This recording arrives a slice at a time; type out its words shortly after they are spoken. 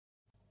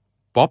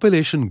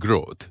Population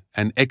growth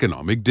and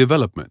economic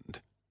development.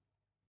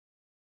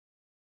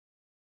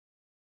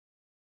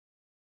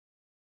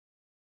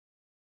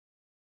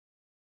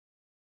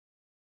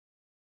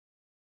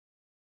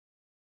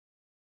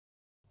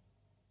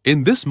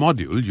 In this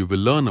module, you will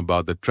learn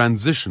about the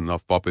transition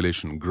of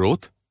population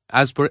growth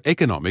as per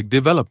economic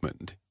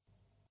development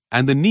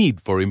and the need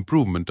for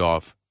improvement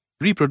of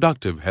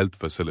reproductive health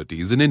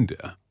facilities in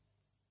India.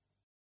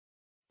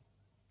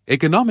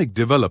 Economic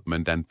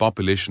development and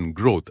population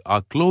growth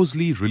are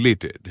closely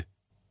related.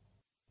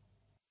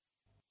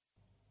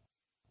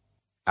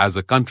 As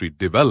a country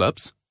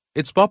develops,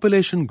 its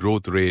population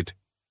growth rate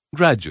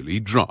gradually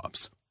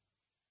drops.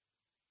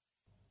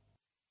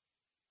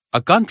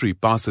 A country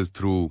passes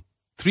through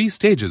 3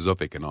 stages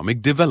of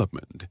economic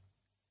development.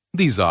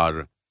 These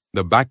are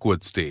the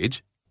backward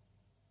stage,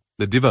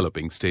 the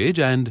developing stage,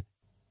 and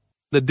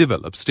the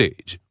developed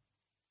stage.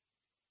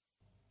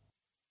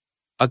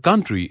 A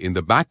country in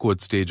the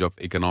backward stage of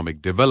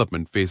economic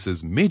development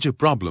faces major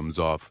problems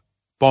of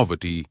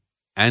poverty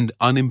and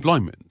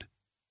unemployment.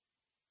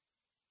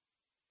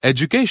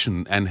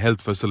 Education and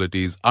health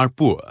facilities are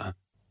poor.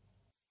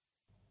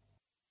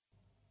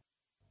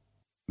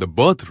 The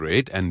birth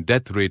rate and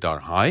death rate are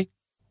high,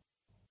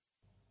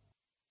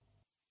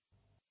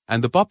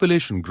 and the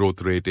population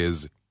growth rate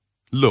is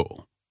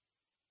low.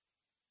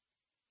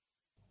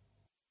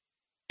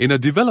 In a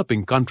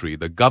developing country,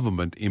 the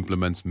government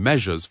implements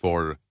measures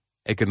for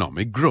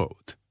economic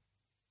growth.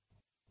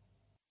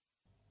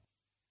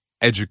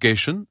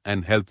 Education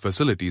and health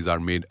facilities are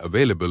made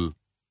available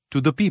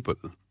to the people.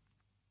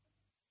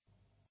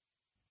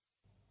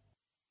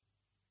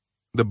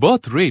 The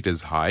birth rate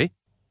is high,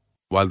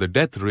 while the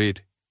death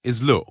rate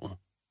is low.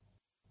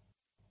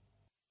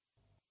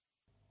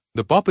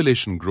 The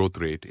population growth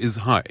rate is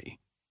high.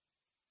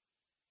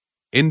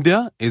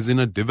 India is in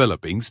a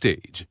developing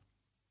stage.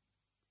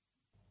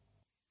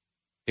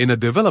 In a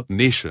developed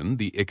nation,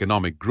 the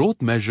economic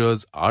growth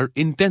measures are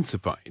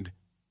intensified.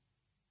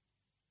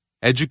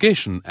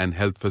 Education and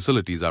health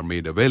facilities are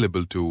made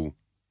available to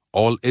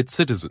all its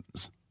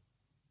citizens.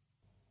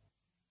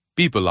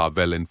 People are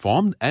well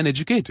informed and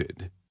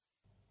educated.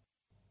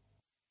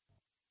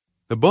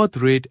 The birth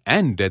rate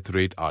and death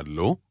rate are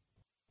low,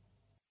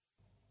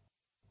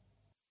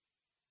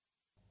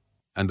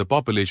 and the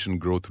population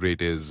growth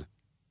rate is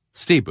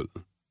stable.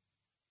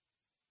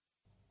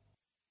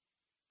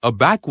 A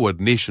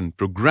backward nation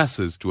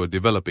progresses to a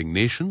developing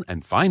nation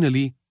and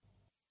finally,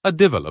 a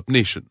developed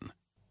nation.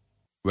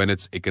 When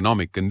its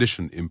economic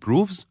condition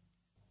improves,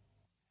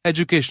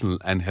 educational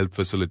and health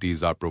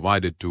facilities are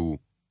provided to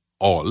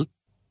all.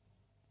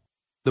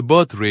 The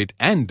birth rate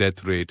and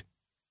death rate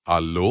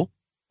are low,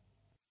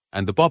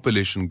 and the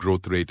population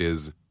growth rate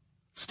is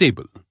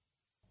stable.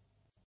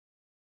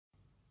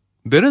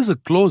 There is a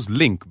close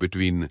link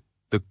between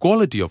the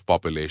quality of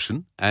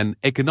population and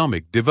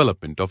economic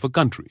development of a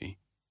country.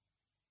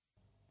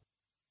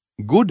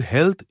 Good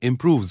health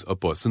improves a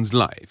person's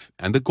life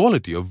and the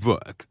quality of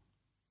work.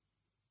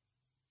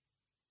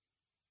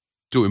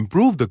 To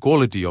improve the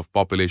quality of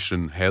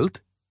population health,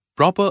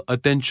 proper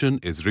attention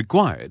is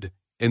required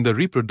in the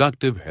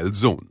reproductive health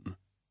zone.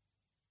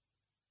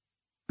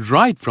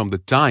 Right from the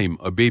time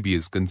a baby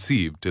is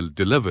conceived till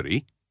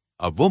delivery,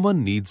 a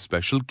woman needs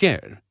special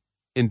care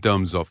in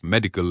terms of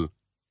medical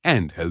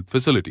and health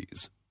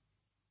facilities.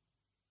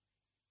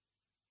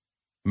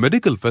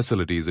 Medical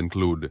facilities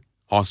include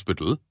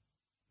hospital,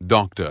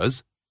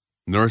 doctors,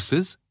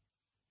 nurses,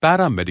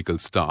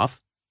 paramedical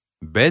staff,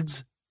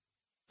 beds,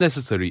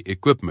 necessary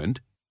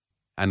equipment,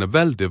 and a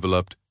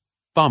well-developed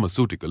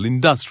pharmaceutical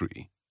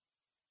industry.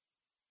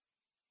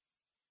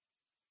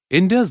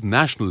 India's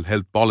national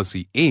health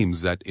policy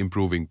aims at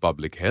improving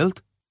public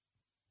health,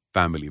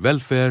 family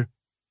welfare,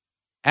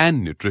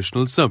 and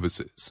nutritional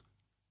services.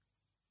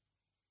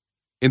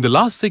 In the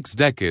last 6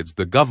 decades,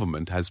 the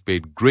government has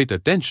paid great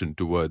attention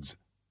towards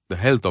the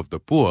health of the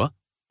poor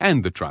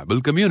and the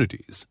tribal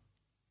communities.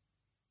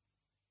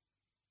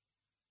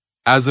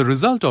 As a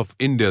result of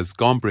India's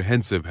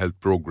comprehensive health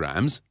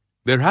programs,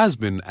 there has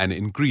been an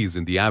increase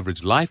in the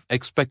average life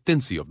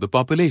expectancy of the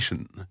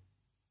population.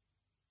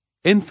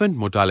 Infant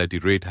mortality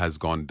rate has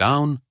gone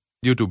down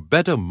due to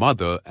better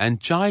mother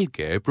and child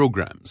care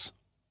programs.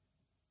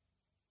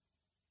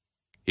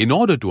 In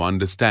order to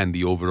understand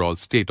the overall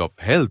state of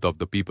health of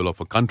the people of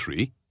a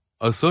country,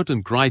 a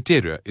certain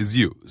criteria is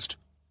used.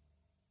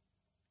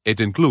 It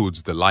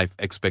includes the life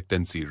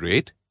expectancy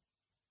rate,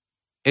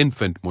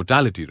 infant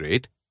mortality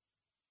rate,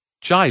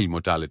 child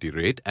mortality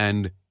rate,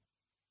 and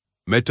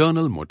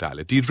maternal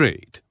mortality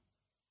rate.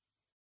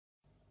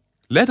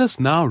 Let us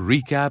now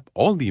recap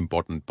all the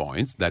important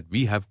points that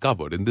we have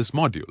covered in this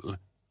module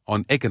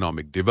on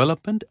economic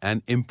development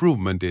and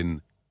improvement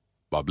in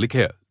public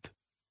health.